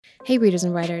Hey readers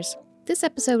and writers, this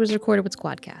episode was recorded with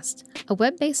Squadcast, a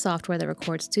web-based software that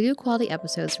records studio-quality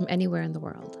episodes from anywhere in the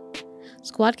world.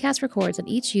 Squadcast records at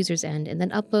each user's end and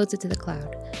then uploads it to the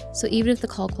cloud, so even if the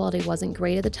call quality wasn't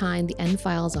great at the time, the end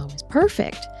file is always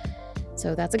perfect.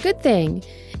 So that's a good thing,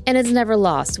 and it's never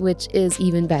lost, which is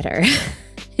even better.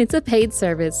 It's a paid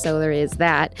service, so there is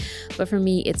that, but for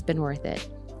me, it's been worth it.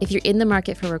 If you're in the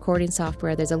market for recording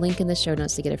software, there's a link in the show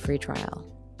notes to get a free trial.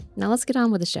 Now let's get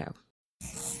on with the show.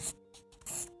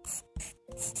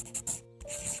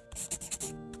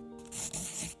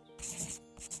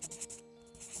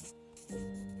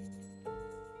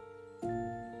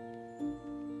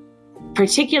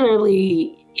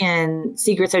 Particularly in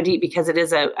Secret So Deep, because it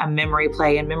is a memory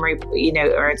play and memory,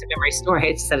 or it's a memory story.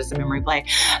 I just said it's a memory play,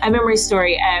 a memory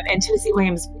story. And Tennessee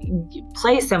Williams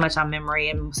plays so much on memory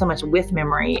and so much with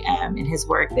memory in his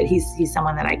work that he's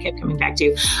someone that I kept coming back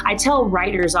to. I tell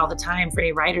writers all the time, for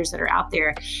any writers that are out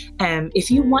there, if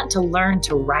you want to learn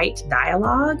to write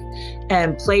dialogue,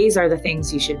 plays are the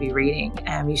things you should be reading.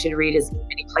 You should read as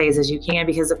many plays as you can,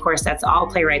 because of course that's all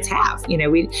playwrights have.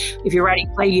 If you're writing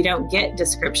a play, you don't get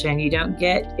description, you don't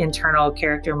get internal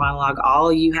character monologue.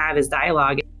 All you have is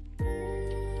dialogue.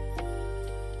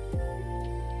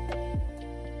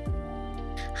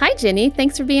 Hi, Ginny.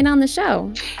 Thanks for being on the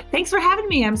show. Thanks for having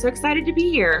me. I'm so excited to be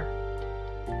here.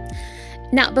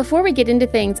 Now, before we get into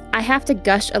things, I have to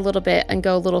gush a little bit and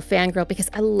go a little fangirl because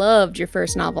I loved your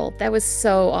first novel. That was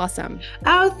so awesome.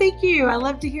 Oh, thank you. I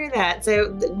love to hear that.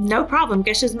 So no problem.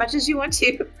 Gush as much as you want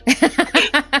to.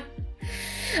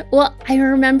 Well, I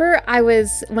remember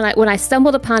when I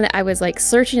stumbled upon it, I was like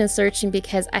searching and searching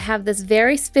because I have this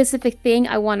very specific thing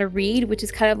I want to read, which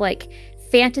is kind of like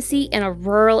fantasy in a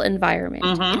rural environment.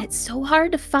 Mm-hmm. And it's so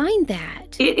hard to find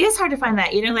that. It is hard to find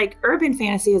that. Like urban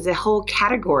fantasy is a whole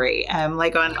category,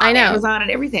 like on Amazon and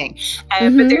everything.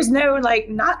 But there's no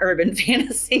not urban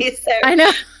fantasy. So I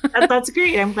know. That's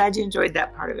great. I'm glad you enjoyed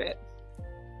that part of it.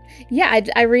 Yeah,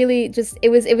 I really just, it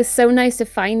was so nice to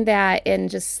find that, and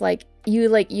just I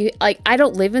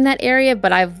don't live in that area,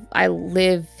 but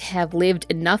have lived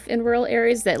enough in rural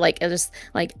areas that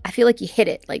I feel like you hit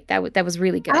it. That was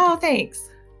really good. Oh, thanks.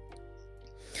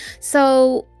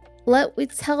 So let me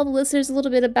tell the listeners a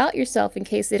little bit about yourself in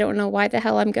case they don't know why the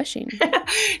hell I'm gushing.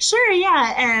 Sure,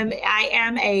 yeah. I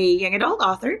am a young adult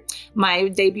author. My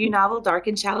debut novel, Dark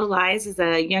and Shallow Lies, is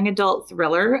a young adult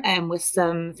thriller with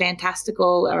some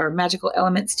fantastical or magical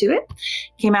elements to it.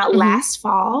 Came out last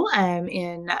fall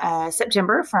in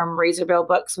September from Razorbill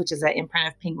Books, which is an imprint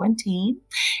of Penguin Teen.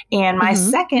 And my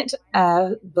second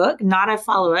book, not a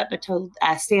follow-up, a total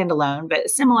standalone, but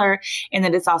similar in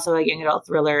that it's also a young adult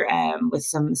thriller with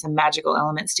some magical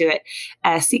elements to it.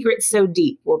 Secret So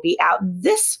Deep will be out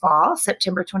this fall,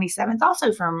 September 27th,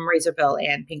 also from Razorbill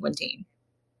and Penguin Teen.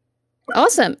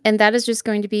 Awesome. And that is just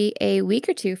going to be a week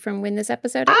or two from when this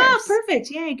episode airs. Ah, perfect.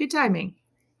 Yay. Good timing.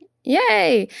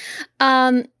 Yay.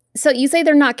 So you say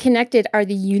they're not connected. Are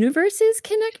the universes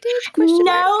connected?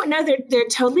 No, they're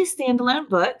totally standalone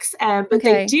books, but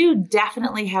they do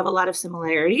definitely have a lot of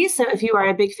similarities. So if you are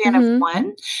a big fan of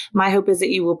one, my hope is that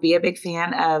you will be a big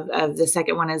fan of the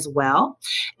second one as well.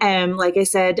 Like I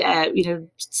said,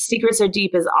 Secret So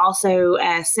Deep is also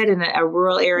set in a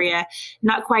rural area,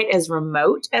 not quite as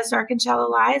remote as Dark and Shallow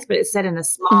Lies, but it's set in a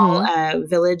small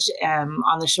village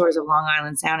on the shores of Long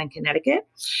Island Sound in Connecticut.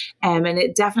 And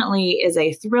it definitely is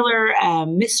a thriller,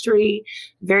 mystery,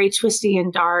 very twisty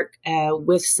and dark,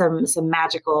 with some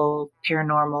magical,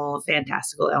 paranormal,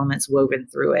 fantastical elements woven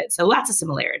through it. So lots of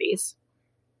similarities.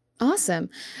 Awesome.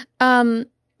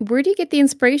 Where do you get the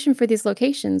inspiration for these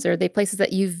locations? Are they places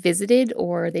that you've visited,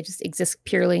 or they just exist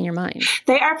purely in your mind?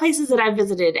 They are places that I've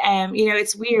visited.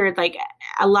 It's weird.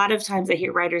 A lot of times I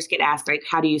hear writers get asked,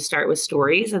 how do you start with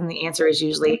stories? And the answer is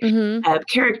usually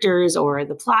characters, or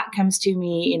the plot comes to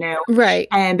me, Right.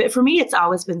 But for me, it's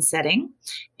always been setting.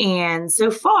 And so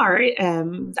far,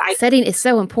 setting is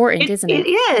so important, isn't it?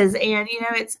 It is. And,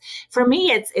 for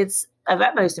me, it's of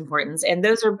utmost importance. And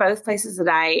those are both places that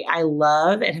I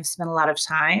love and have spent a lot of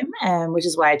time, which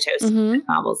is why I chose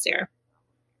novels there.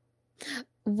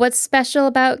 What's special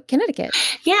about Connecticut?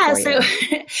 Yeah, so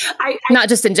I not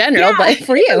just in general, but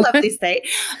for you. Lovely state.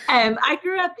 I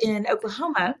grew up in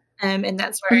Oklahoma, and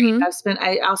that's where I've spent.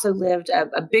 I also lived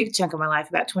a big chunk of my life,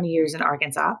 about 20 years in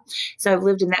Arkansas. So I've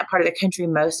lived in that part of the country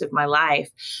most of my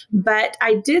life. But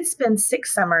I did spend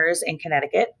 6 summers in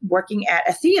Connecticut working at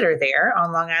a theater there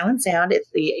on Long Island Sound.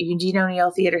 It's the Eugene O'Neill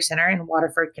Theater Center in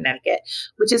Waterford, Connecticut,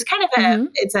 which is kind of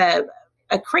it's a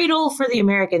a cradle for the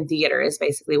American theater is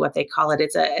basically what they call it.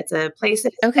 It's a place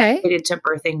that is Okay. dedicated to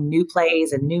birthing new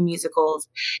plays and new musicals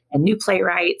and new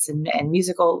playwrights and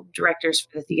musical directors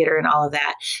for the theater and all of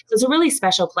that. So it's a really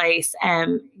special place.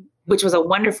 Which was a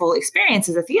wonderful experience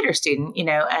as a theater student,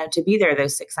 to be there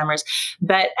those 6 summers.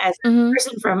 But as a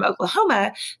person from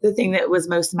Oklahoma, the thing that was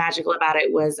most magical about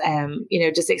it was,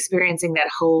 just experiencing that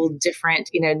whole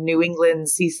different, New England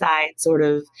seaside sort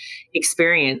of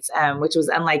experience, which was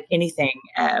unlike anything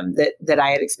that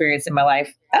I had experienced in my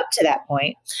life up to that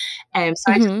point.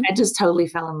 So I just totally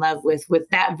fell in love with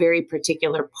that very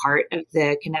particular part of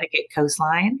the Connecticut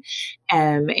coastline,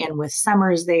 and with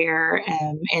summers there.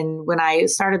 And when I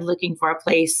started looking for a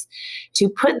place to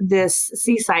put this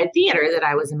seaside theater that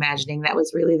I was imagining, that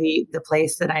was really the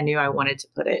place that I knew I wanted to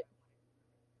put it.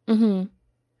 Mm-hmm.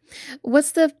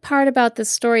 What's the part about the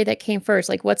story that came first?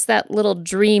 Like, what's that little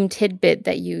dream tidbit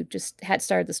that you just had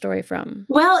started the story from?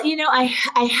 Well,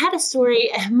 I had a story.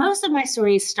 Most of my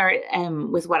stories start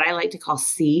with what I like to call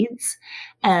seeds,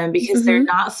 because they're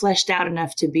not fleshed out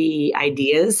enough to be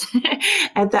ideas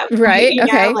at that point. Right.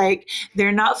 Okay. Like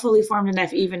they're not fully formed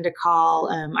enough even to call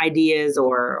ideas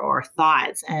or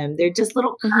thoughts. They're just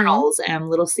little kernels,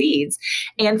 little seeds.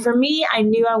 And for me, I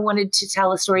knew I wanted to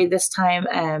tell a story this time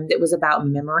that was about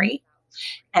memory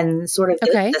and sort of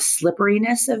the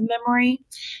slipperiness of memory,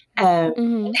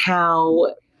 and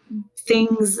how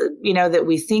things, that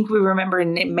we think we remember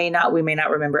and we may not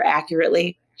remember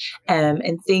accurately.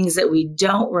 And things that we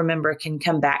don't remember can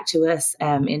come back to us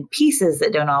in pieces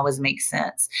that don't always make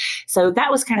sense. So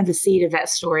that was kind of the seed of that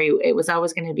story. It was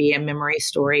always going to be a memory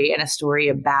story and a story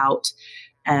about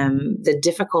the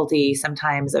difficulty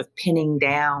sometimes of pinning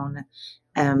down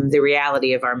the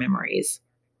reality of our memories.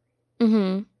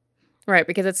 Mm-hmm. Right,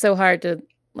 because it's so hard to,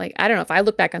 like, I don't know, if I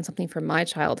look back on something from my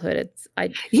childhood,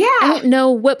 I don't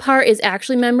know what part is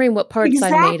actually memory and what parts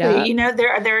I made up.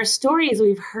 There are stories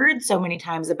we've heard so many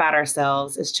times about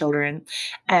ourselves as children,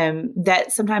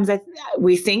 that sometimes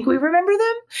we think we remember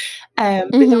them,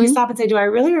 but then we stop and say, do I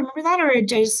really remember that? Or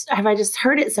have I just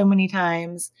heard it so many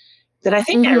times that I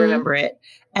think I remember it?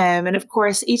 And of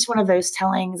course, each one of those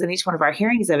tellings and each one of our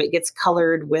hearings of it gets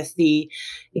colored with the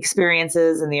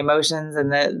experiences and the emotions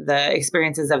and the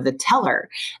experiences of the teller.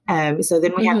 So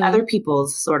then we have other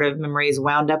people's sort of memories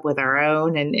wound up with our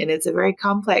own. And it's a very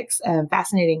complex,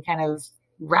 fascinating kind of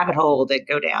rabbit hole that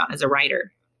go down as a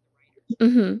writer.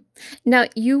 Now,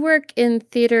 you work in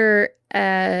theater,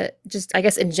 just, I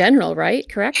guess, in general, right?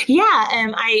 Correct?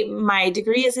 Yeah. My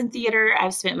degree is in theater.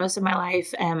 I've spent most of my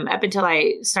life, up until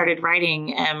I started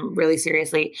writing, really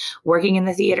seriously, working in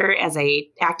the theater as a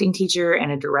acting teacher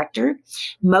and a director,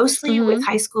 mostly with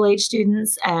high school age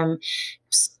students.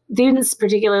 Students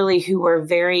particularly who were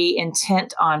very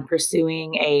intent on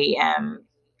pursuing a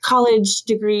college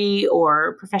degree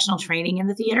or professional training in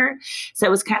the theater. So it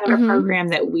was kind of a program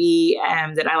that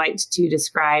that I liked to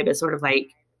describe as sort of like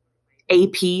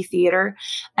AP theater.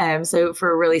 So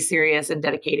for really serious and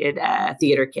dedicated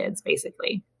theater kids,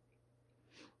 basically.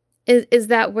 Is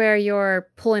that where you're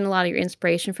pulling a lot of your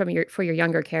inspiration from for your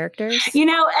younger characters?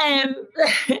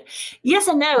 Yes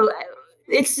and no.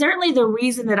 It's certainly the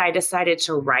reason that I decided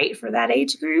to write for that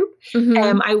age group.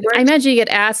 I imagine you get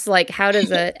asked, like, how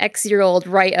does an X-year-old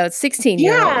write a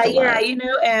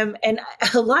 16-year-old? And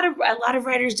a lot of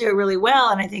writers do it really well,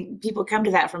 and I think people come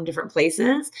to that from different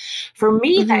places. For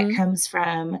me, that comes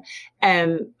from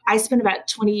I spent about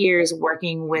 20 years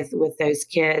working with those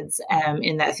kids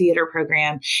in that theater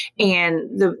program,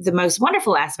 and the most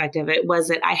wonderful aspect of it was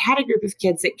that I had a group of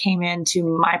kids that came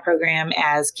into my program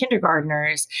as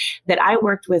kindergartners that I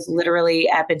worked with literally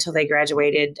up until they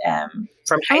graduated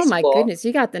from high school. Oh my goodness,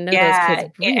 you got to know those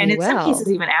kids really and in well. some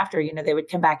cases even after, they would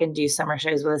come back and do summer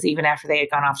shows with us even after they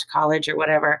had gone off to college or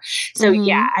whatever. So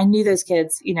yeah, I knew those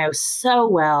kids, so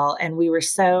well, and we were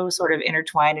so sort of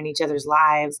intertwined in each other's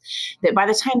lives that by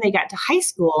the time they got to high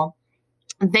school,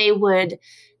 they would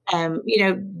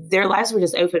their lives were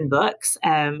just open books,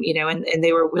 and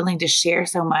they were willing to share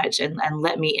so much and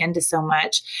let me into so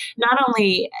much, not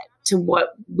only to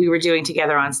what we were doing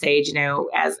together on stage,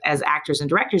 as actors and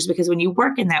directors, because when you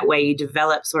work in that way, you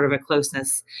develop sort of a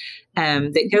closeness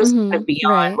that goes kind of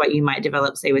beyond what you might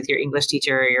develop, say, with your English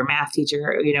teacher or your math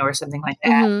teacher, or something like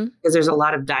that, because there's a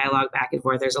lot of dialogue back and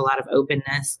forth. There's a lot of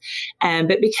openness.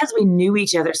 But because we knew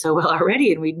each other so well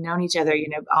already, and we'd known each other,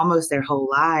 almost their whole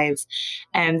lives,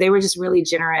 they were just really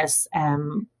generous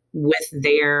with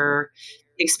their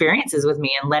experiences with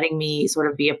me and letting me sort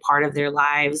of be a part of their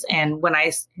lives. And when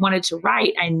I wanted to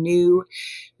write, I knew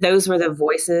those were the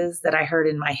voices that I heard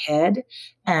in my head.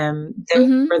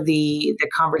 Those were the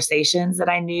conversations that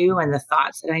I knew and the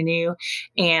thoughts that I knew.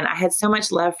 And I had so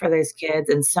much love for those kids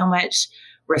and so much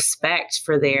respect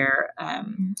for their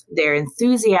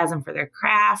enthusiasm for their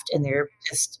craft and their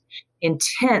just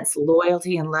intense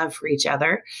loyalty and love for each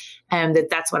other. And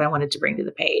that's what I wanted to bring to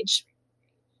the page.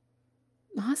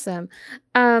 Awesome.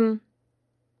 I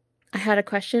had a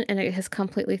question and it has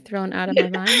completely thrown out of my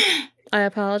mind. I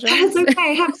apologize. It's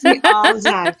okay. It happens to me all the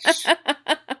time.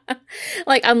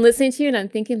 Like I'm listening to you and I'm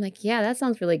thinking like, yeah, that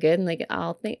sounds really good. And like,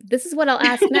 I'll think this is what I'll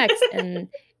ask next. And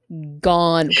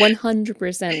gone,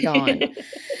 100% gone.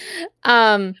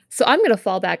 So I'm going to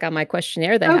fall back on my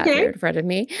questionnaire that I have here in front of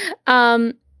me.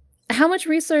 How much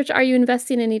research are you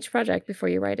investing in each project before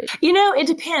you write it? It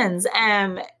depends.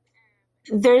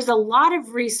 There's a lot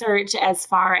of research as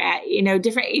far as,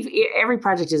 different, every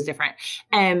project is different.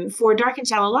 For Dark and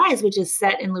Shallow Lies, which is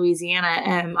set in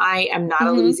Louisiana, I am not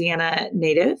a Louisiana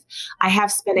native. I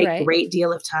have spent a great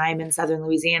deal of time in Southern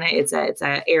Louisiana. It's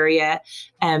a area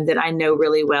that I know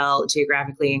really well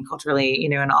geographically and culturally,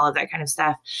 and all of that kind of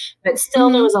stuff. But still,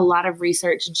 there was a lot of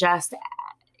research just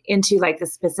into like the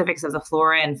specifics of the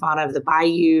flora and fauna of the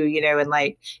bayou, and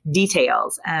like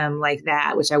details like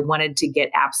that, which I wanted to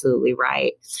get absolutely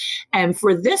right. And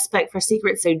for this book, for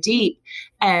Secrets So Deep,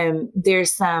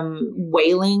 there's some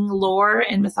whaling lore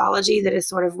and mythology that is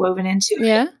sort of woven into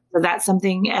it. So that's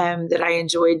something that I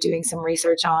enjoyed doing some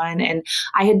research on. And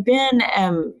I had been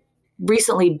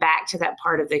recently back to that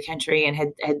part of the country and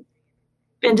had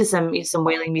been to some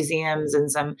whaling museums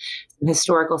and some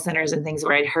historical centers and things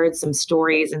where I'd heard some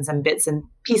stories and some bits and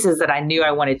pieces that I knew I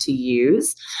wanted to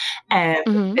use.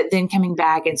 But then coming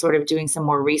back and sort of doing some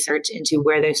more research into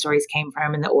where those stories came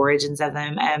from and the origins of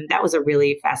them. That was a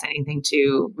really fascinating thing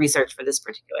to research for this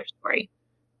particular story.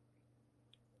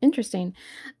 Interesting.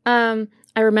 I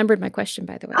remembered my question,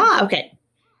 by the way. Okay.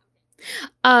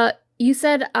 You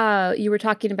said you were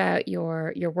talking about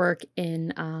your work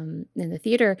in the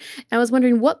theater. And I was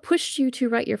wondering what pushed you to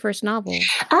write your first novel?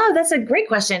 Oh, that's a great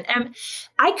question.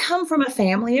 I come from a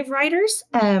family of writers.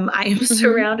 I am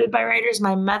surrounded by writers.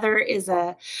 My mother is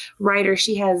a writer.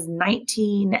 She has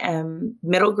 19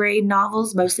 middle grade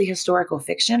novels, mostly historical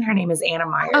fiction. Her name is Anna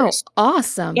Myers. Oh,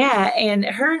 awesome. Yeah. And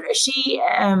she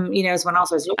is one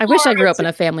also. I wish I grew up in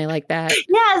a family like that.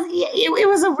 Yeah, it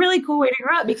was a really cool way to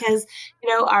grow up because,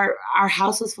 our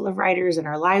house was full of writers and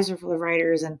our lives were full of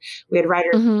writers, and we had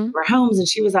writers in our homes, and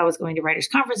she was always going to writers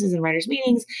conferences and writers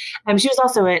meetings. She was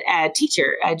also a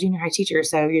teacher, a junior high teacher.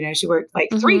 So, she worked like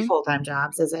 3 full-time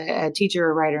jobs as a teacher,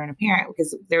 a writer, and a parent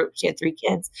because she had 3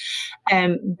 kids.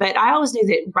 But I always knew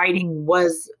that writing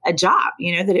was a job,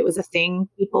 that it was a thing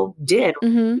people did,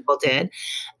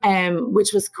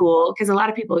 which was cool because a lot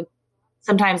of people,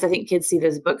 sometimes I think kids see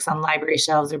those books on library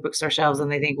shelves or bookstore shelves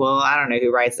and they think, well, I don't know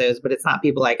who writes those, but it's not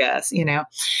people like us, but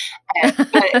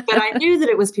I knew that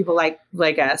it was people like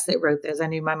us that wrote those. I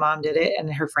knew my mom did it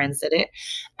and her friends did it.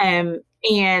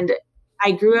 And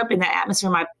I grew up in that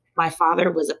atmosphere. My father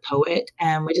was a poet,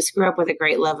 and we just grew up with a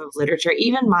great love of literature.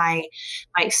 Even my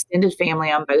extended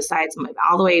family on both sides,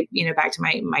 all the way, back to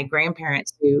my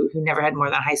grandparents who never had more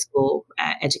than a high school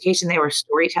education. They were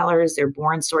storytellers. They're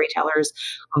born storytellers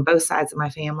on both sides of my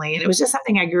family. And it was just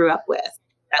something I grew up with,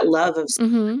 that love of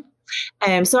story.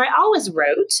 So I always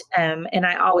wrote, and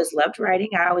I always loved writing.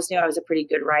 I always knew I was a pretty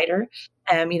good writer.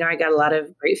 I got a lot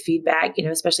of great feedback,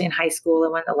 especially in high school. I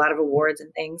won a lot of awards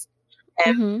and things.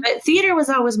 But theater was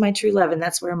always my true love, and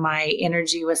that's where my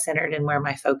energy was centered and where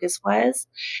my focus was.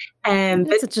 But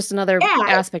it's just another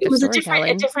aspect of storytelling.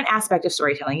 A different aspect of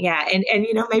storytelling, yeah. And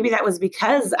maybe that was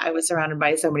because I was surrounded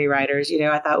by so many writers.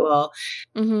 I thought, well,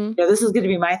 this is going to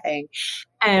be my thing.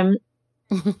 I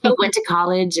went to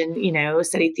college and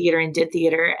studied theater and did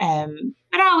theater.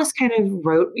 But I always kind of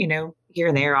wrote, here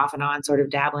and there, off and on, sort of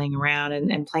dabbling around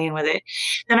and playing with it.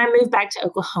 Then I moved back to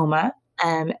Oklahoma.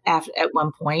 At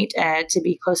one point to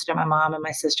be closer to my mom and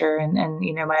my sister and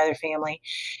my other family.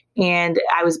 And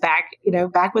I was back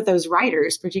with those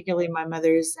writers, particularly my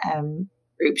mother's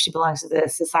group. She belongs to the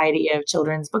Society of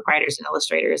Children's Book Writers and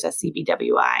Illustrators,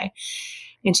 SCBWI.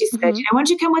 And she said, why don't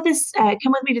you come with us, come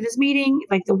with me to this meeting?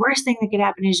 Like the worst thing that could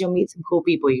happen is you'll meet some cool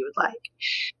people you would like.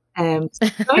 So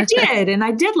I did, and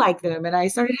I did like them, and I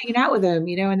started hanging out with them,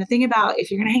 and the thing about if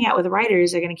you're going to hang out with the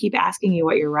writers, they're going to keep asking you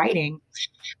what you're writing.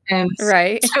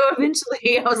 Right. So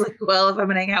eventually I was like, well, if I'm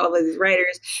going to hang out with these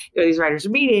writers, go to these writers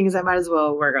meetings, I might as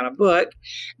well work on a book.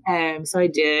 So I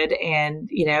did. And,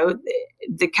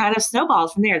 the kind of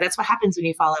snowballed from there. That's what happens when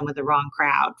you fall in with the wrong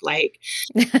crowd. Like,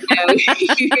 you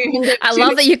know, I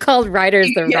love that you called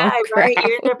writers the wrong crowd. Right.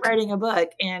 You end up writing a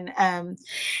book. And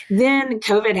then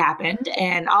COVID happened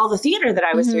and all the theater that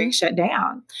I was doing shut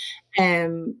down,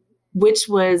 which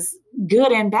was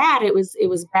good and bad. It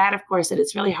was bad, of course, that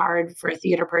it's really hard for a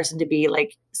theater person to be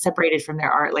like separated from their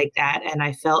art like that. And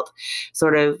I felt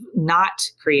sort of not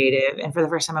creative. And for the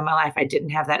first time in my life, I didn't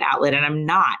have that outlet. And I'm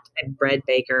not a bread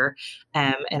baker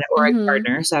or a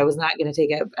gardener. So I was not going to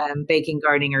take up baking,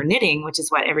 gardening, or knitting, which is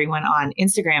what everyone on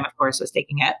Instagram, of course, was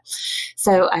taking up.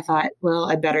 So I thought, well,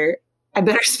 I better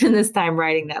spend this time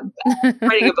writing a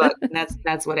book. And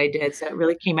that's what I did. So it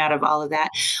really came out of all of that.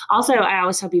 Also, I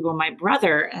always tell people my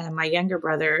younger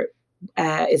brother,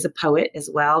 is a poet as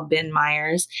well, Ben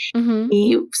Myers.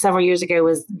 He several years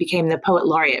ago became the poet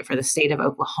laureate for the state of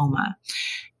Oklahoma.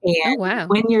 And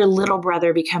when your little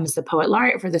brother becomes the poet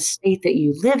laureate for the state that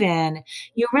you live in,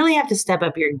 you really have to step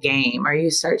up your game or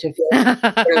you start to feel bad.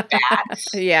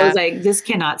 I was like, this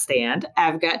cannot stand.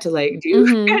 I've got to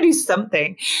do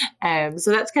something.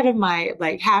 So that's kind of my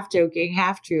like half joking,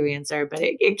 half true answer, but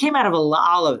it came out of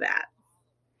all of that.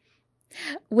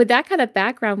 With that kind of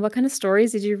background, what kind of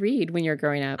stories did you read when you were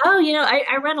growing up? Oh,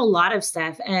 I read a lot of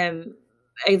stuff.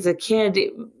 As a kid,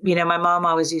 my mom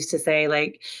always used to say,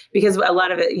 like, because a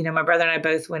lot of it, my brother and I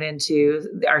both went into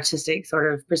the artistic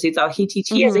sort of pursuits.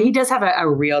 He does have a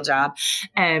real job.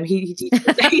 He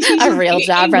teaches a real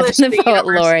job rather than the poet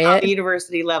laureate on the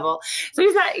university level. So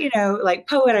he's not, like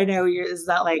poet. I know is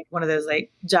not like one of those like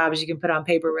jobs you can put on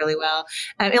paper really well,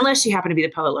 unless you happen to be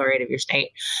the poet laureate of your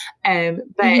state.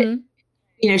 But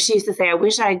she used to say, I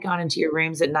wish I had gone into your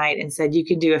rooms at night and said, you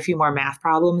can do a few more math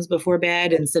problems before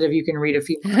bed instead of you can read a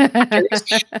few more chapters.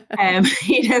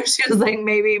 She was like,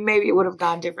 maybe it would have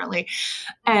gone differently.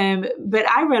 But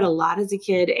I read a lot as a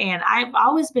kid and I've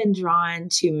always been drawn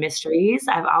to mysteries.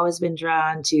 I've always been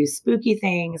drawn to spooky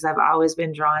things. I've always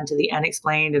been drawn to the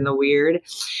unexplained and the weird.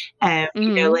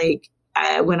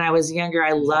 When I was younger,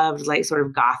 I loved like sort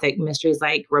of gothic mysteries.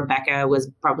 Like Rebecca was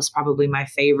probably my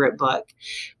favorite book,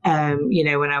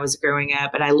 when I was growing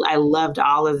up. And I loved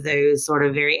all of those sort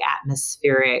of very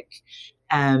atmospheric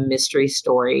mystery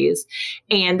stories.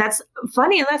 And that's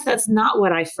funny enough, that's not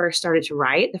what I first started to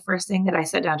write. The first thing that I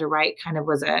sat down to write kind of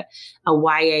was a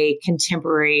YA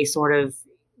contemporary sort of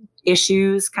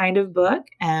issues kind of book.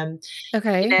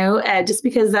 Just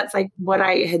because that's like what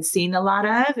I had seen a lot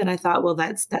of. And I thought, well,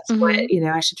 that's what,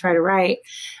 I should try to write.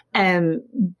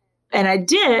 And I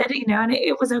did, and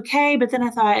it was okay. But then I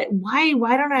thought, why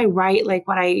don't I write like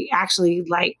what I actually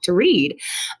like to read,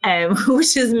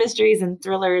 which is mysteries and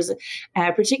thrillers,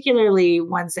 particularly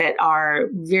ones that are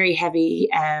very heavy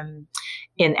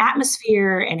in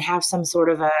atmosphere and have some sort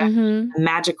of a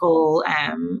magical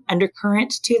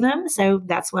undercurrent to them. So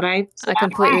that's what I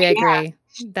completely agree.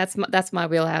 Yeah. That's my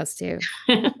wheelhouse too.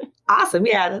 Awesome.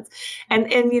 Yeah.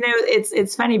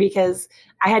 It's funny because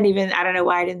I don't know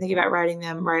why I didn't think about writing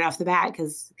them right off the bat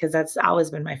because that's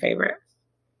always been my favorite.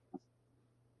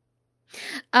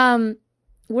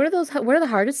 What are the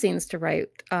hardest scenes to write?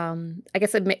 I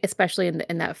guess especially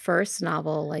in that first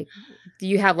novel, like, do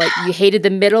you have like, you hated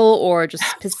the middle or just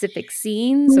specific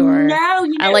scenes or? No,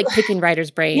 I like picking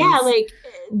writers' brains. Yeah. Like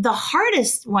the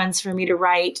hardest ones for me to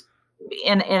write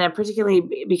in a particularly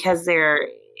because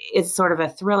it's sort of a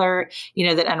thriller,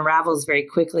 that unravels very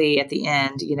quickly at the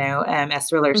end, as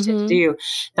thrillers tend to do.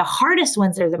 The hardest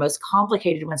ones are the most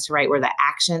complicated ones to write were the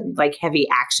action, like heavy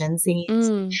action scenes.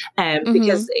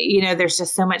 Because, there's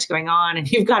just so much going on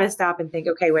and you've got to stop and think,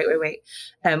 okay, wait.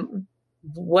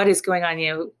 What is going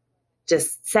on,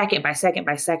 just second by second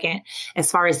by second, as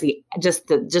far as the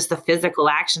physical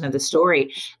action of the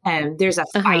story. There's a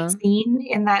fight scene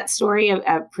in that story,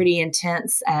 a pretty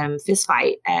intense fist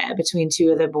fight between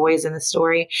two of the boys in the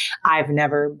story. I've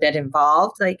never been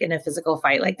involved like in a physical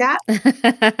fight like that.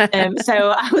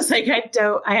 So I was like,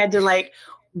 I had to like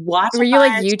watch. Were you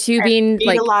like YouTubing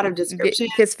like a lot of description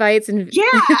fist fights and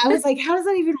I was like, how does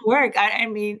that even work? I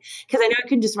mean, because I know I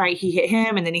couldn't just write he hit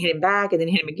him and then he hit him back and then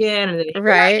he hit him again and then he hit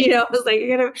right. Back. I was like,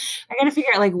 I gotta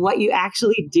figure out like what you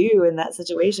actually do in that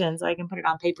situation so I can put it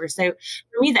on paper. So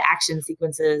for me, the action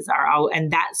sequences are all and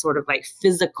that sort of like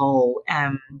physical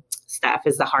stuff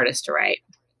is the hardest to write.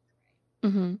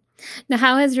 Now,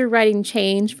 how has your writing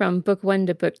changed from book 1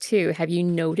 to book 2? Have you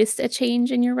noticed a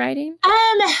change in your writing?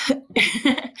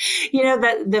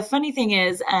 The funny thing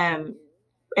is,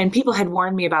 and people had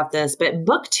warned me about this, but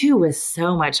book 2 was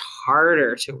so much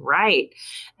harder to write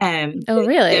Oh, than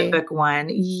really? book 1.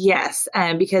 Yes.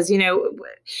 Because,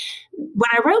 when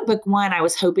I wrote book 1, I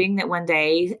was hoping that one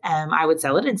day I would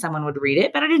sell it and someone would read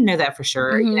it, but I didn't know that for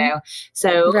sure.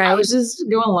 So I Right. was just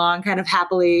going along kind of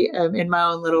happily in my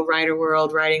own little writer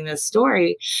world writing this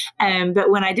story.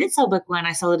 But when I did sell book 1,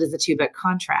 I sold it as a 2-book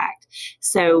contract.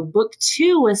 So book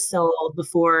 2 was sold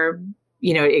before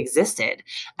it existed.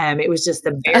 It was just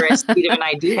the barest seed of an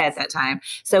idea at that time.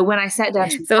 So when I sat down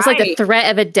to So it's like the write,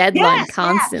 threat of a deadline yes, yeah.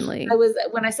 constantly.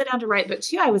 When I sat down to write book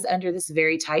 2, I was under this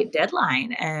very tight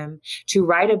deadline to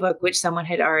write a book which someone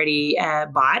had already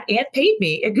bought and paid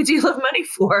me a good deal of money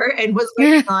for and was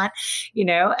working on,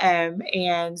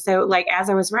 and so like as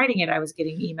I was writing it, I was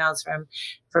getting emails from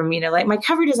like my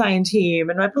cover design team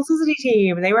and my publicity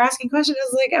team, and they were asking questions. I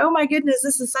was like, oh my goodness,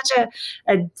 this is such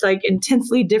a like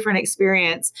intensely different experience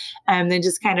than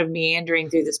just kind of meandering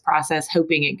through this process,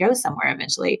 hoping it goes somewhere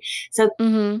eventually. So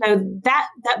that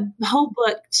whole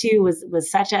book too was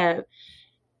such a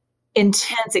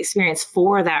intense experience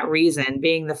for that reason,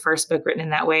 being the first book written in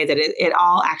that way, that it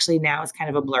all actually now is kind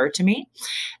of a blur to me.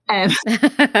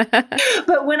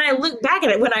 But when I look back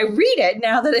at it, when I read it,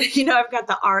 now that I've got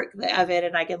the arc of it,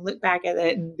 and I can look back at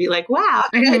it and be like, wow,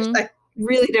 I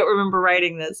really don't remember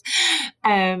writing this.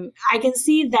 I can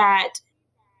see that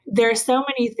there are so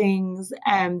many things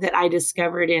that I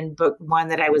discovered in book 1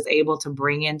 that I was able to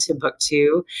bring into book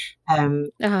 2,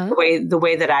 the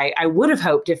way that I would have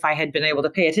hoped if I had been able to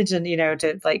pay attention,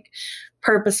 to like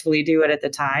purposefully do it at the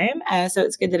time. So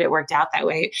it's good that it worked out that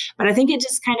way. But I think it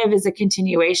just kind of is a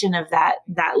continuation of that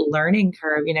learning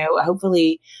curve.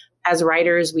 Hopefully, as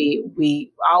writers,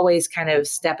 we always kind of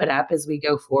step it up as we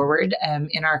go forward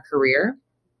in our career.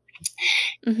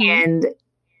 And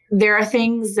there are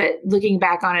things that, looking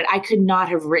back on it, I could not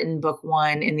have written book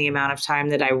 1 in the amount of time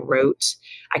that I wrote.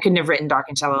 I couldn't have written Dark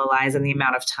and Shallow Lies in the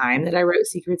amount of time that I wrote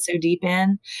Secrets So Deep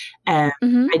in. I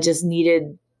just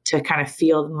needed to kind of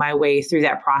feel my way through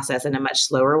that process in a much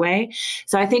slower way.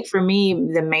 So I think for me,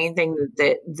 the main thing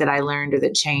that I learned or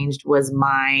that changed was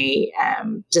my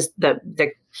just the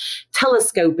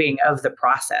telescoping of the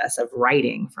process of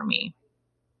writing for me.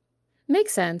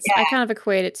 Makes sense. Yeah. I kind of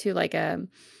equate it to like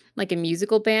a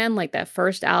musical band, like that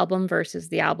first album versus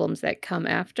the albums that come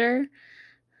after.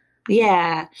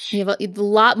 Yeah. You have a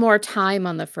lot more time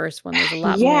on the first one. There's a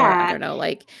lot more, I don't know,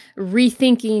 like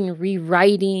rethinking,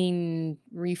 rewriting,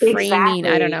 reframing. Exactly.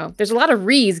 I don't know. There's a lot of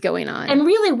re's going on. And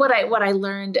really what I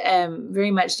learned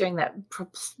very much during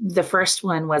the first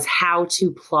one was how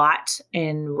to plot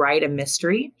and write a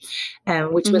mystery,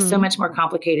 which was so much more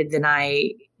complicated than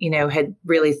I had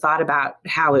really thought about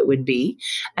how it would be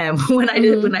when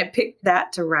I picked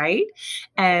that to write.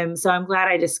 So I'm glad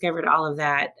I discovered all of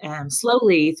that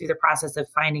slowly through the process of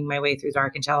finding my way through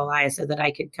Dark and Shallow Lies, so that I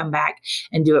could come back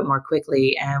and do it more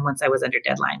quickly once I was under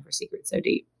deadline for Secrets So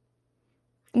Deep.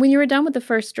 When you were done with the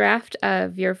first draft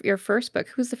of your first book,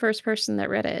 who's the first person that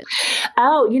read it?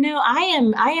 Oh,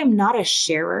 I am not a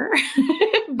sharer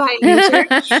by nature.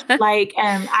 Like,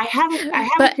 I have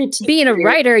a critique being a group.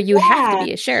 writer, you have to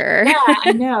be a sharer. Yeah,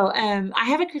 I know. I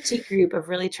have a critique group of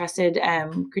really trusted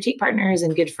critique partners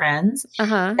and good friends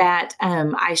that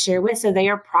I share with. So they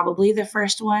are probably the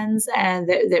first ones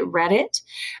that read it.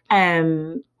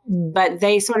 But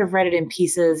they sort of read it in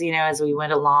pieces, as we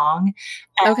went along.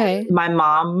 Okay. My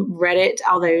mom read it,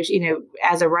 although,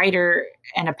 as a writer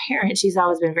and a parent, she's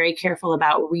always been very careful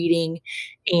about reading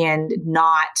and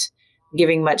not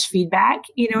giving much feedback.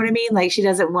 You know what I mean? Like, she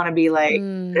doesn't want to be like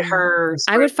her.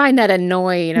 I would find that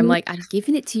annoying. I'm like, I'm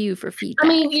giving it to you for feedback. I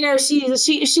mean,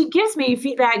 she gives me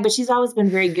feedback, but she's always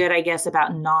been very good, I guess,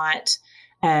 about not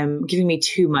giving me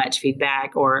too much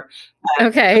feedback or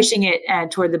pushing it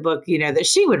toward the book, that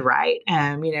she would write.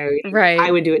 Right. I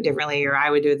would do it differently, or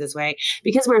I would do it this way,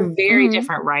 because we're very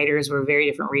different writers. We're very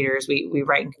different readers. We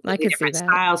write in completely different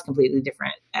styles, completely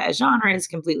different genres,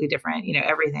 completely different,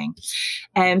 everything.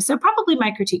 So probably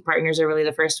my critique partners are really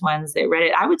the first ones that read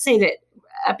it. I would say that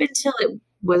up until it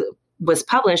was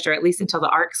published, or at least until the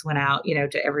arcs went out,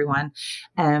 to everyone,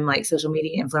 like social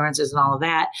media influencers and all of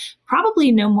that,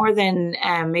 probably no more than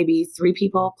maybe 3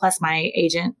 people plus my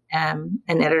agent and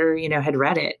editor, had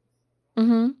read it.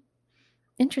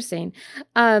 Interesting.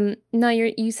 Now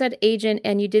you said agent,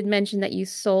 and you did mention that you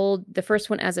sold the first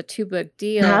one as a 2-book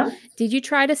deal. Did you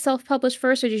try to self-publish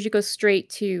first, or did you go straight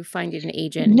to finding an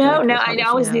agent? No, I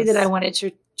always knew that I wanted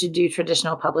to do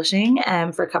traditional publishing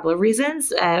for a couple of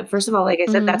reasons. First of all, like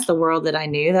I said, that's the world that I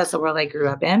knew. That's the world I grew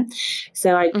up in.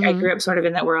 So I grew up sort of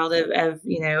in that world of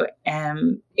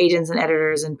agents and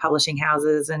editors and publishing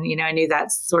houses. And, I knew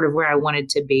that's sort of where I wanted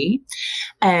to be.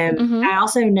 I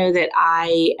also know that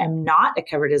I am not a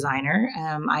cover designer.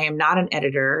 I am not an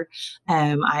editor.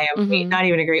 I am not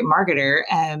even a great marketer.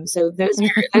 So those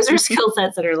are skill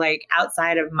sets that are like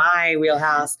outside of my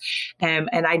wheelhouse. And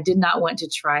I did not want to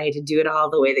try to do it all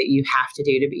the way that you have to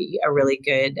do to be a really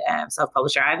good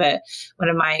self-publisher. I have one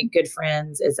of my good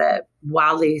friends is a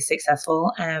wildly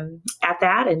successful at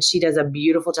that, and she does a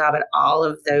beautiful job at all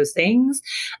of those things.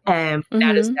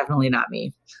 That is definitely not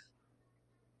me.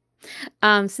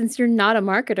 Since you're not a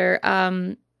marketer,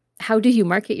 how do you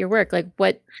market your work? Like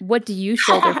what do you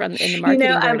shoulder from in the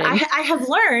marketing burden? I have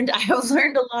learned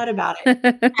a lot about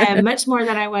it, much more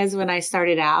than I was when I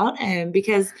started out.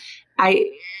 Because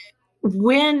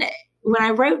when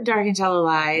I wrote Dark and Shallow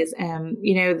Lies,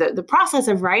 the process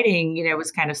of writing,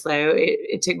 was kind of slow.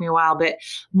 It took me a while, but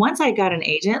once I got an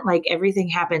agent, like everything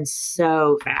happened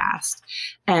so fast.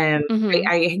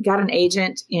 I got an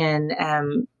agent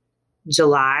in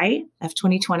July of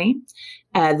 2020.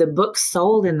 The book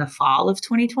sold in the fall of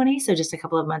 2020, so just a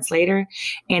couple of months later,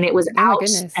 and it was out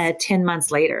 10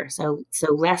 months later. So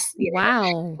less.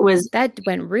 Wow, that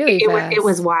went really fast. It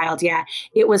was wild. Yeah,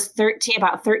 it was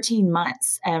about 13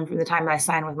 months from the time that I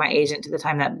signed with my agent to the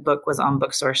time that book was on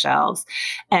bookstore shelves.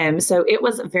 So it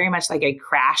was very much like a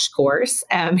crash course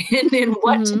in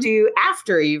what to do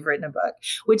after you've written a book,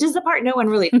 which is the part no one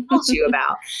really tells you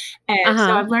about. And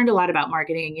so I've learned a lot about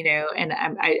marketing, and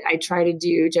I try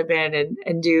to jump in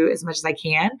and do as much as I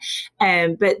can.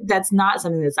 But that's not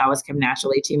something that's always come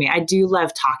naturally to me. I do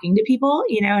love talking to people,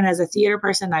 and as a theater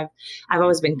person, I've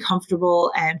always been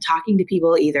comfortable talking to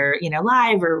people either,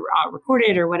 live or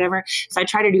recorded or whatever. So I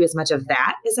try to do as much of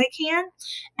that as I can.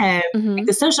 Like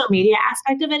the social media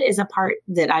aspect of it is a part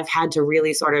that I've had to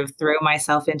really sort of throw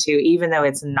myself into, even though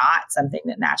it's not something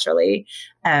that naturally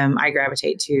I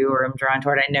gravitate to or am drawn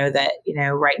toward. I know that,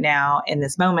 right now in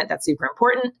this moment, that's super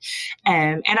important.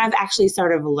 And I've actually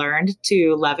sort of learned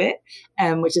to love it,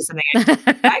 which is something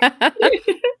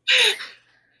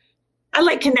I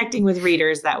like connecting with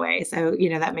readers that way. So,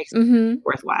 that makes it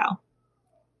worthwhile.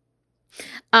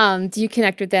 Do you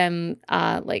connect with them,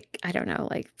 like, I don't know,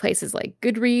 like places like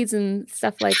Goodreads and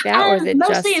stuff like that? Or is it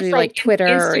just through like Twitter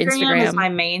or Instagram? Is my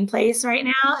main place right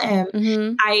now.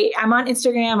 I'm on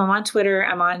Instagram, I'm on Twitter,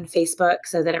 I'm on Facebook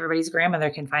so that everybody's grandmother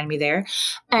can find me there.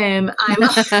 I'm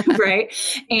right.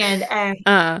 And,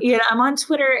 I'm on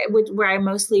Twitter where I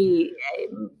mostly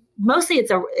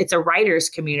it's a writers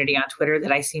community on Twitter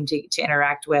that I seem to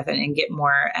interact with and get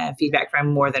more feedback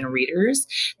from more than readers.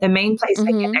 The main place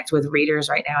I connect with readers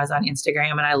right now is on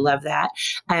Instagram, and I love that.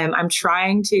 I'm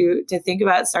trying to think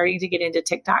about starting to get into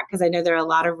TikTok because I know there are a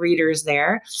lot of readers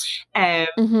there. So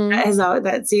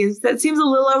that seems a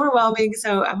little overwhelming.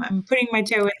 So I'm putting my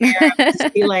toe in there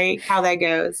to see like how that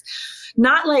goes.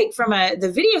 Not like from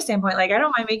the video standpoint, like I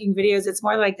don't mind making videos. It's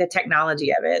more like the technology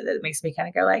of it that makes me kind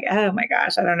of go like, oh my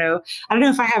gosh, I don't know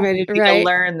if I have anything to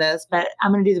learn this, but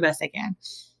I'm going to do the best I can.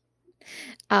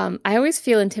 I always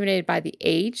feel intimidated by the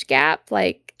age gap.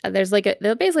 Like there's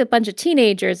they're basically a bunch of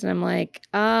teenagers, and I'm like,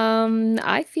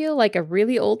 I feel like a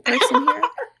really old person here.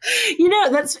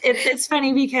 It's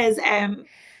funny because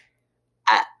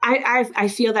I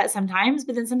feel that sometimes,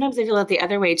 but then sometimes I feel it the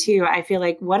other way too. I feel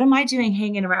like, what am I doing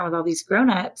hanging around with all these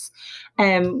grownups?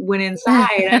 When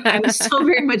inside I'm still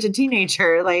very much a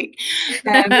teenager. Like,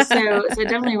 so it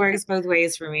definitely works both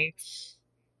ways for me.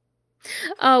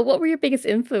 What were your biggest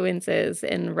influences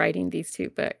in writing these two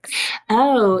books?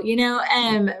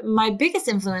 My biggest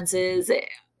influences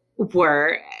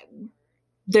were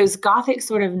those Gothic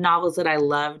sort of novels that I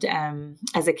loved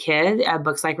as a kid,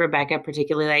 books like Rebecca,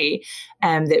 particularly,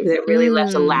 that really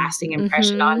left a lasting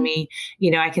impression on me.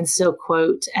 I can still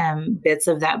quote bits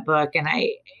of that book, and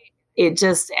it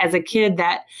just, as a kid,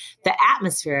 that the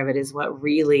atmosphere of it is what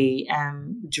really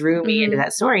drew me into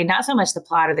that story. Not so much the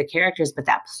plot or the characters, but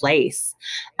that place.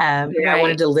 I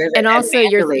wanted to live in. And also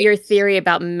your theory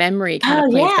about memory kind of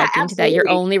plays back into that. You're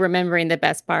only remembering the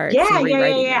best parts.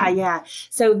 Yeah.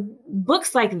 So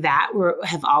books like that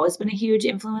have always been a huge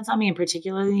influence on me, and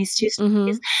particularly these two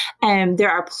stories. There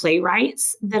are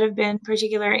playwrights that have been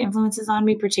particular influences on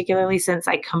me, particularly since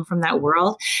I come from that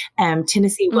world.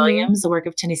 Tennessee Williams, the work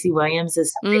of Tennessee Williams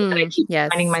is something that I keep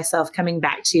finding myself myself coming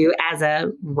back to as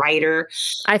a writer.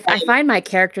 I find my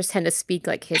characters tend to speak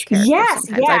like his characters Yes,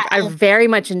 sometimes. yeah. I very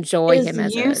much enjoy His him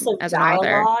as use of an author.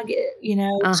 dialogue,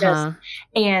 just,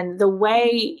 and the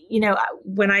way,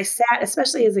 when I sat,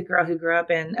 especially as a girl who grew up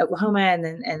in Oklahoma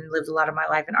and lived a lot of my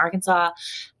life in Arkansas,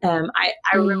 I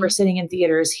remember sitting in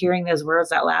theaters, hearing those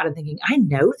words out loud and thinking, I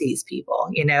know these people,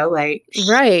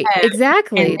 Right,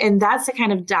 exactly. And that's the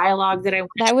kind of dialogue that I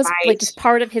want that was write. like just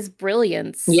part of his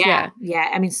brilliance. Yeah.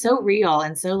 I mean, so real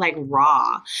and so like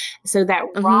raw. So that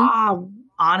raw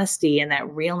honesty and that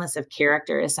realness of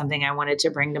character is something I wanted to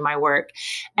bring to my work.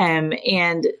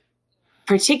 And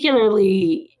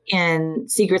particularly in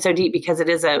Secret So Deep, because it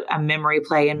is a memory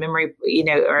play and memory,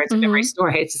 or it's a memory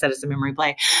story. I just said it's a memory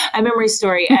play, a memory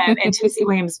story. And Tennessee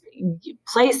Williams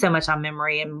plays so much on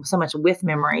memory and so much with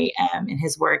memory in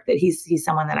his work that he's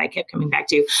someone that I kept coming back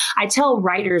to. I tell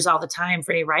writers all the time,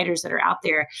 for any writers that are out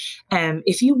there,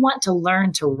 if you want to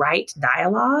learn to write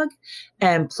dialogue,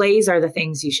 plays are the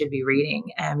things you should be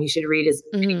reading. You should read as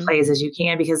many plays as you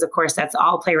can, because of course that's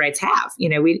all playwrights have.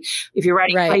 If you're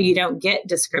writing a play, you don't get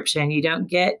description, you don't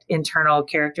get internal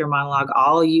character monologue.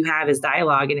 All you have is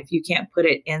dialogue, and if you can't put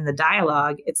it in the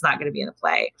dialogue, it's not going to be in the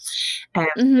play.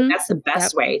 That's the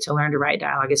best way to learn to write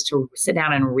dialogue, is to sit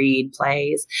down and read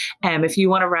plays. If you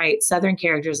want to write Southern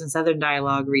characters and Southern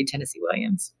dialogue, read Tennessee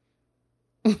Williams.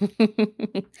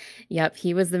 Yep,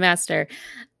 he was the master.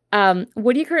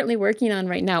 What are you currently working on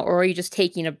right now, or are you just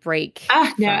taking a break?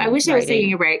 No, I wish I was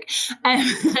taking a break.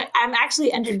 I'm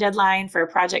actually under deadline for a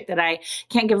project that I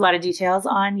can't give a lot of details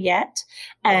on yet.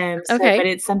 But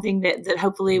it's something that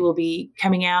hopefully will be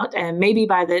coming out. And maybe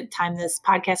by the time this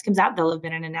podcast comes out, there'll have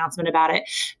been an announcement about it.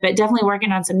 But definitely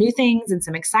working on some new things and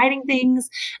some exciting things.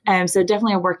 So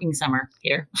definitely a working summer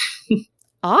here.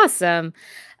 Awesome.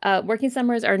 Working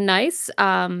summers are nice.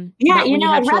 I'd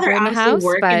rather honestly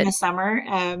work in the summer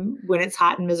when it's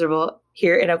hot and miserable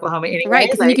here in Oklahoma anyway.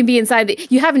 Right, because you can be inside.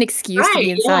 You have an excuse to be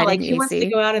inside. Like who wants to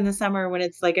go out in the summer when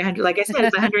it's like 100? Like I said,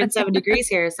 it's 107 degrees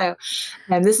here. So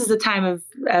this is the time of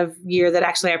year that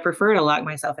actually I prefer to lock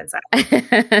myself inside.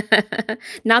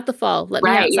 Not the fall. Let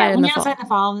me outside in the fall. Outside in the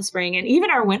fall and the spring, and even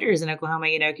our winters in Oklahoma,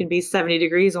 can be 70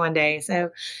 degrees one day. So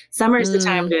summer is the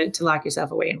time to lock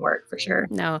yourself away and work for sure.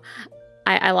 No.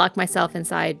 I lock myself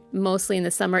inside mostly in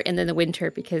the summer and then the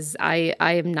winter, because I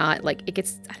am not like, it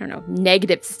gets, I don't know,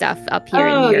 negative stuff up here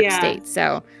in New York State.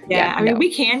 So I mean,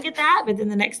 we can get that, but then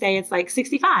the next day it's like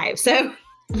 65. So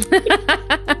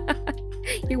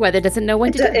your weather doesn't know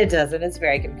when to do it. It doesn't. It's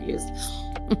very confused.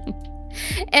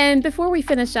 And before we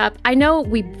finish up, I know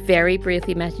we very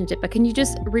briefly mentioned it, but can you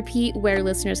just repeat where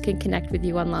listeners can connect with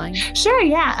you online? Sure,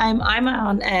 yeah. I'm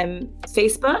on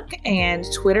Facebook and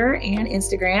Twitter and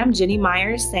Instagram, Ginny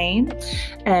Myers Sain.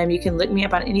 You can look me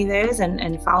up on any of those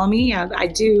and follow me.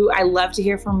 I love to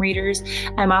hear from readers.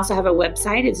 I also have a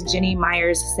website. It's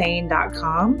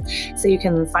JinnyMyersSain.com. So you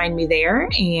can find me there,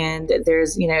 and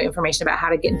there's information about how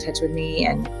to get in touch with me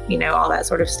and all that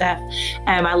sort of stuff.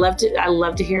 I love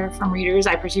to hear from readers.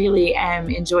 I particularly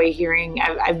enjoy hearing.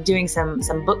 I'm doing some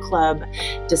book club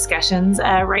discussions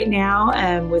right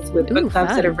now with book clubs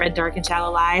fun. that have read Dark and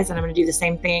Shallow Lies, and I'm going to do the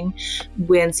same thing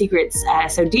when Secret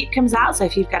So Deep comes out. So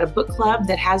if you've got a book club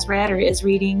that has read or is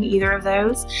reading either of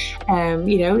those,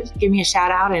 give me a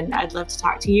shout out, and I'd love to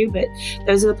talk to you. But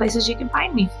those are the places you can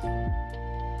find me.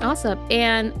 Awesome.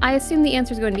 And I assume the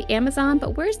answer is going to be Amazon,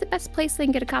 but where's the best place they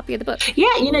can get a copy of the book?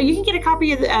 Yeah, you can get a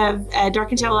copy of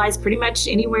Dark and Shallow Lies pretty much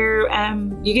anywhere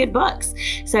you get books.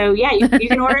 So yeah, you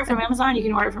can order it from Amazon, you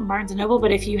can order it from Barnes & Noble,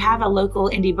 but if you have a local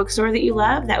indie bookstore that you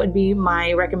love, that would be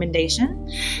my recommendation,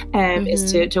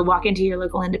 is to walk into your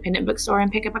local independent bookstore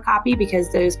and pick up a copy,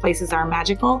 because those places are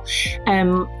magical.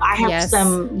 I have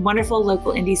some wonderful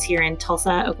local indies here in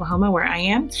Tulsa, Oklahoma, where I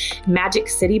am. Magic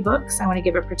City Books, I want to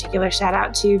give a particular shout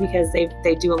out to, because they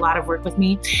do a lot of work with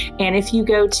me. And if you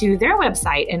go to their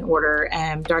website and order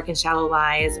Dark and Shallow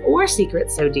Lies or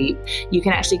Secret So Deep, you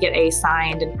can actually get a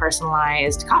signed and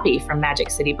personalized copy from Magic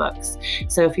City Books.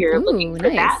 So if you're looking for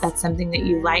that's something that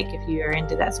you like, if you're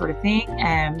into that sort of thing,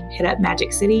 hit up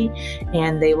Magic City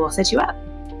and they will set you up.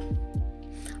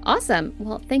 Awesome.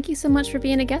 Well, thank you so much for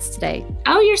being a guest today.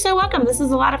 Oh, you're so welcome. This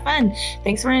is a lot of fun.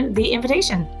 Thanks for the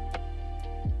invitation.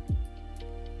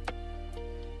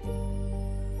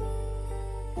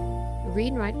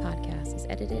 Read and Write Podcast is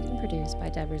edited and produced by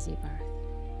Deborah Z. Barth.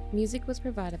 Music was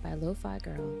provided by Lo-Fi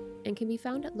Girl and can be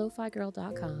found at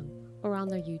lofigirl.com or on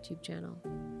their YouTube channel.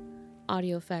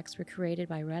 Audio effects were created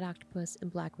by Red Octopus and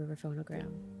Black River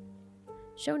Phonogram.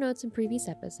 Show notes and previous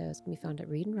episodes can be found at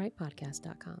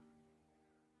readandwritepodcast.com.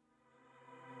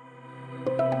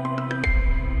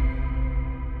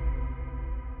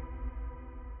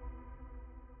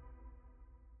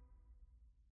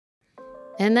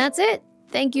 And that's it.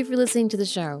 Thank you for listening to the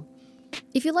show.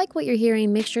 If you like what you're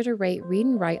hearing, make sure to rate Read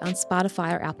and Write on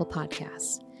Spotify or Apple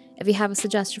Podcasts. If you have a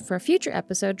suggestion for a future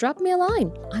episode, drop me a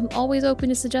line. I'm always open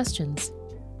to suggestions.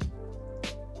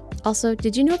 Also,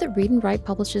 did you know that Read and Write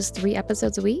publishes 3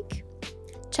 episodes a week?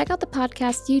 Check out the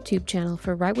podcast's YouTube channel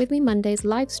for Write With Me Mondays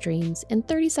live streams and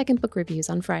 30-second book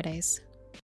reviews on Fridays.